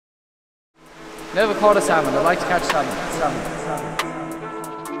Never caught a salmon. I like to catch salmon.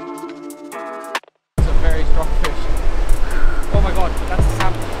 It's a very strong fish. Oh my god, that's a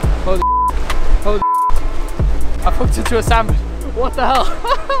salmon. Holy I hooked into a salmon. What the hell?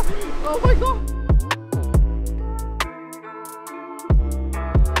 Oh my god.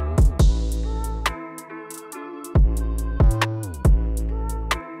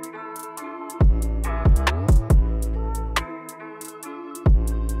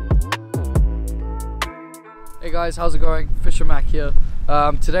 Hey guys, how's it going? Fisher Mac here.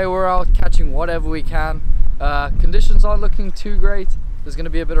 Today we're out catching whatever we can. Conditions aren't looking too great. There's going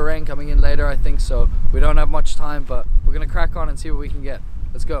to be a bit of rain coming in later, I think, so we don't have much time, but we're going to crack on and see what we can get.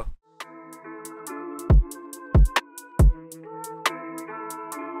 Let's go.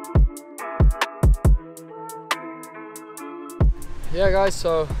 Yeah guys,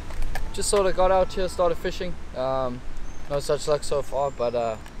 so just sort of got out here, started fishing. No such luck so far, but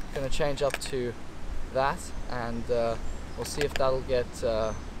going to change up to that, and we'll see if that'll get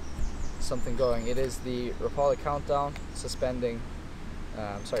something going. It is the Rapala countdown,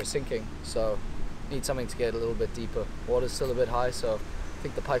 sinking, so need something to get a little bit deeper. Water's still a bit high, so I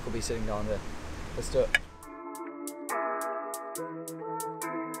think the pike will be sitting down there. Let's do it.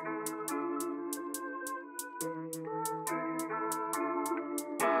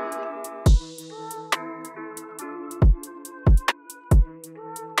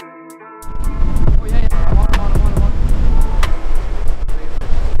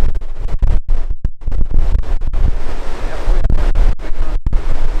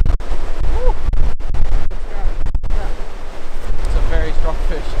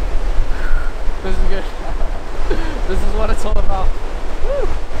 This is good. This is what it's all about. Woo.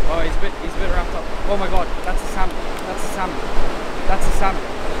 Oh, he's a bit wrapped up. Oh my god, that's a salmon. That's a salmon. That's a salmon.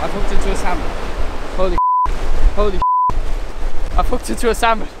 I've hooked into a salmon. Holy I've hooked into a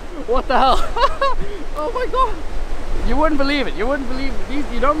salmon. What the hell? Oh my god. You wouldn't believe it. You wouldn't believe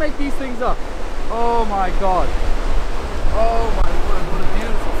it. You don't make these things up. Oh my god. Oh my word, what a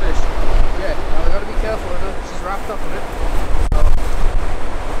beautiful fish. Yeah, now we gotta be careful with her. She's wrapped up in it.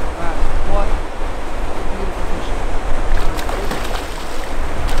 What a beautiful fish.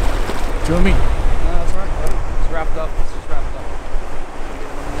 Do you know what I mean? No, that's right. It's wrapped up. It's just wrapped up.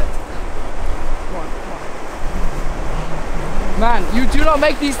 Come on, come on. Man, you do not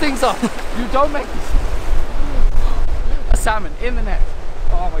make these things up. You don't make these. A salmon in the net.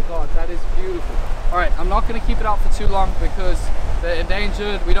 Oh my god, that is beautiful. Alright, I'm not gonna keep it out for too long because they're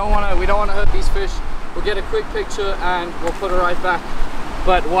endangered. We don't wanna hurt these fish. We'll get a quick picture and we'll put it right back.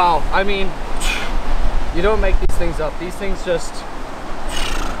 But wow, I mean, you don't make these things up. These things just,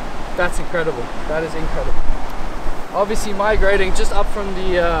 that's incredible. That is incredible. Obviously migrating just up from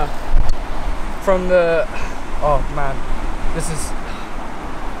the, oh man, this is,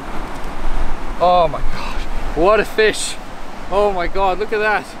 oh my god, what a fish. Oh my god, look at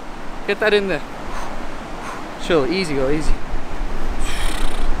that. Get that in there. Chill, easy, go easy.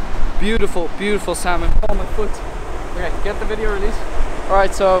 Beautiful, beautiful salmon. Oh, my foot. Okay, get the video released.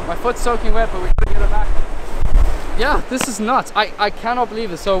 Alright, so my foot's soaking wet, but we gotta get it back. Yeah, this is nuts. I cannot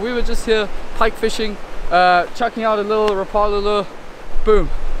believe it. So we were just here pike fishing, chucking out a little Rapala lure, boom,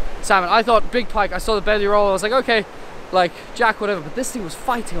 salmon. I thought big pike. I saw the belly roll. I was like, okay, like jack, whatever. But this thing was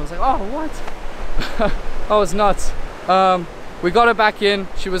fighting. I was like, oh, what? Oh, it's nuts. We got her back in.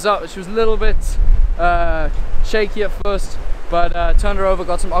 She was up. She was a little bit shaky at first, but turned her over,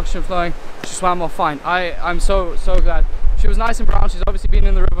 got some oxygen flowing. She swam off fine. I'm so glad. She was nice and brown. She's obviously been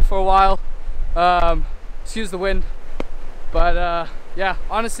in the river for a while. Excuse the wind, but yeah,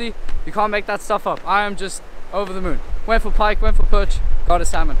 honestly, you can't make that stuff up. I am just over the moon. Went for pike, went for perch, got a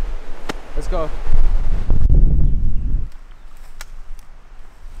salmon. Let's go.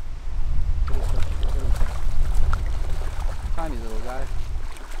 Tiny little guy.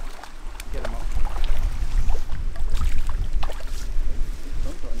 Get him up.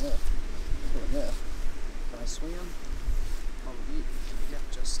 Don't go in there. Go in there. Can I swing him? Probably. Yeah,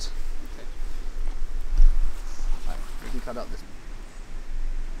 just. Okay. Alright, we can cut out this.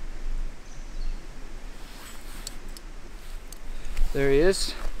 There he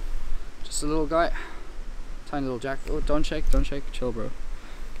is. Just a little guy. Tiny little jack. Oh, don't shake, don't shake. Chill, bro.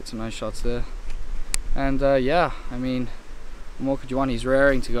 Get some nice shots there. And yeah, I mean, what more could you want? He's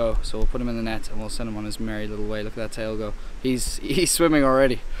raring to go, so we'll put him in the net and we'll send him on his merry little way. Look at that tail go. He's swimming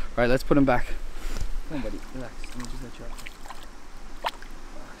already. Right, let's put him back. Come on, buddy, relax. Let me just let you out.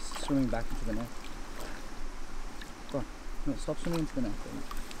 Swimming back into the net. Go on. No, stop swimming into the net.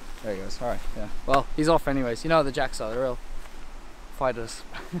 There he goes. Alright, yeah. Well, he's off anyways. You know how the jacks are, they're real fighters.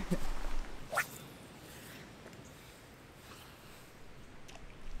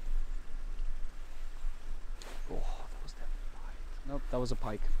 that was a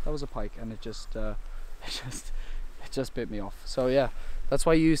pike. That was a pike, and it just bit me off. So yeah, that's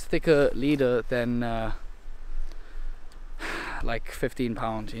why you use thicker leader than like 15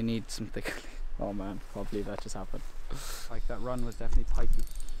 pound. You need some thicker. Oh man, can't believe that just happened. Like that run was definitely pikey.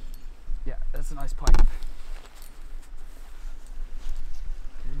 Yeah, that's a nice pike. Okay.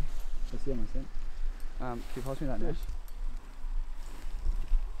 Let's see how much. Can you pass me that net?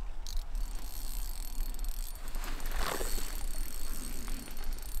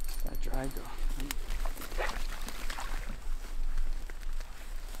 That drag go.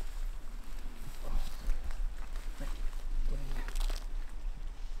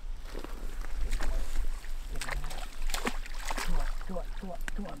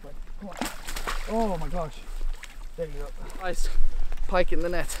 Come on, bud. Come on. Oh my gosh. There you go. Nice pike in the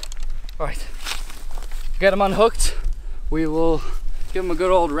net. Alright. Get him unhooked. We will give him a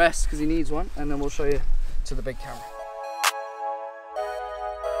good old rest because he needs one, and then we'll show you to the big camera.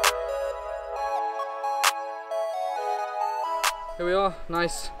 Here we are.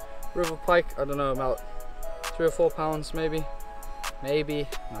 Nice river pike. I don't know, about 3 or 4 pounds maybe. Maybe.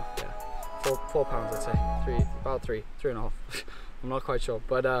 No, yeah. 4 pounds I'd say. About 3.5. I'm not quite sure,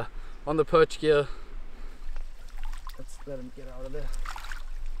 but on the perch gear, let's let him get out of there.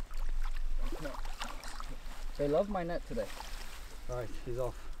 No. They love my net today. Alright, he's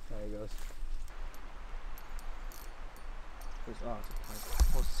off. There he goes. Oh, it's a pike.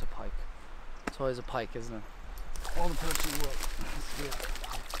 Of course it's a pike. It's always a pike, isn't it? All the perch in the world.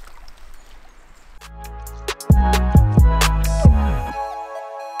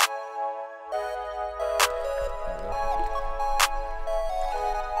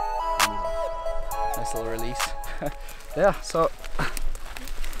 Nice little release. Yeah, so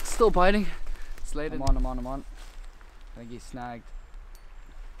still biting. It's late. I'm on. I think he's snagged.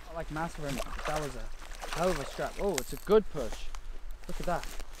 I like massive him. That was a hell of a strap. Oh, it's a good push. Look at that.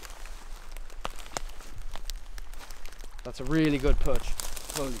 That's a really good push.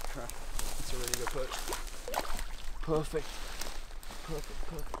 Holy crap. That's a really good push. Perfect.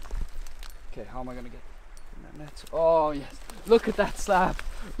 Okay, how am I gonna get in that net? Oh yes. Look at that slap.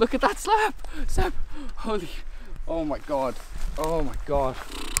 Look at that slap. Slap. Holy. Oh my god. Oh my god.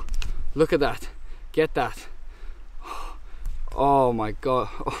 Look at that. Get that. Oh my god.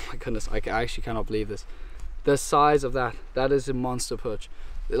 Oh my goodness. I actually cannot believe this. The size of that. That is a monster perch.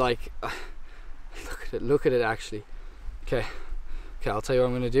 Like, look at it. Look at it actually. Okay. I'll tell you what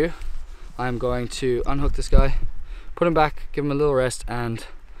I'm going to do. I'm going to unhook this guy, put him back, give him a little rest, and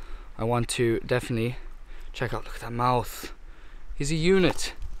I want to definitely check out. Look at that mouth. He's a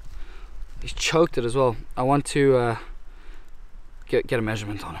unit. He's choked it as well. I want to get a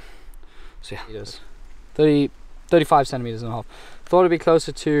measurement on him. So yeah, he does 35 centimeters and a half. Thought it'd be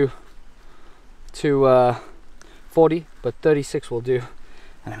closer to 40, but 36 will do.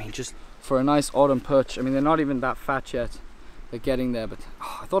 And I mean, just for a nice autumn perch, I mean, they're not even that fat yet. They're getting there, but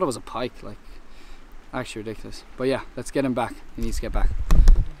oh, I thought it was a pike. Like, actually ridiculous. But yeah, let's get him back. He needs to get back.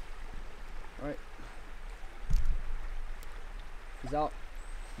 All right, he's out,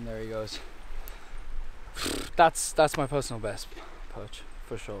 and there he goes. That's my personal best perch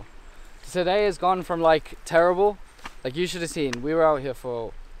for sure. Today has gone from like terrible, like you should have seen. We were out here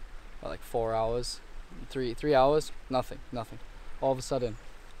for like 4 hours, three hours, nothing. All of a sudden,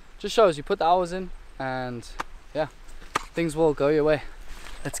 just shows you put the hours in, and yeah, things will go your way.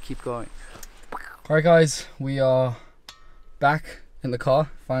 Let's keep going. All right, guys, we are back in the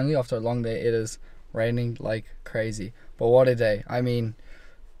car finally after a long day. It is raining like crazy, but what a day! I mean,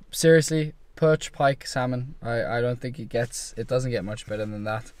 seriously, perch, pike, salmon. I don't think it doesn't get much better than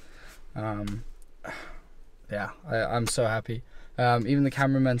that. Yeah, I'm so happy. Even the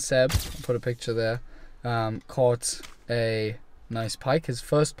cameraman Seb, I'll put a picture there, caught a nice pike, his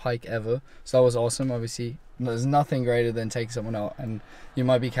first pike ever, so that was awesome. Obviously there's nothing greater than taking someone out, and you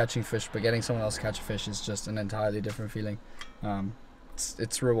might be catching fish, but getting someone else to catch a fish is just an entirely different feeling.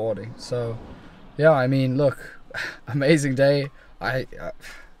 It's rewarding. So yeah, I mean, look, amazing day.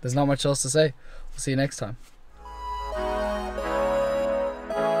 There's not much else to say. We'll see you next time.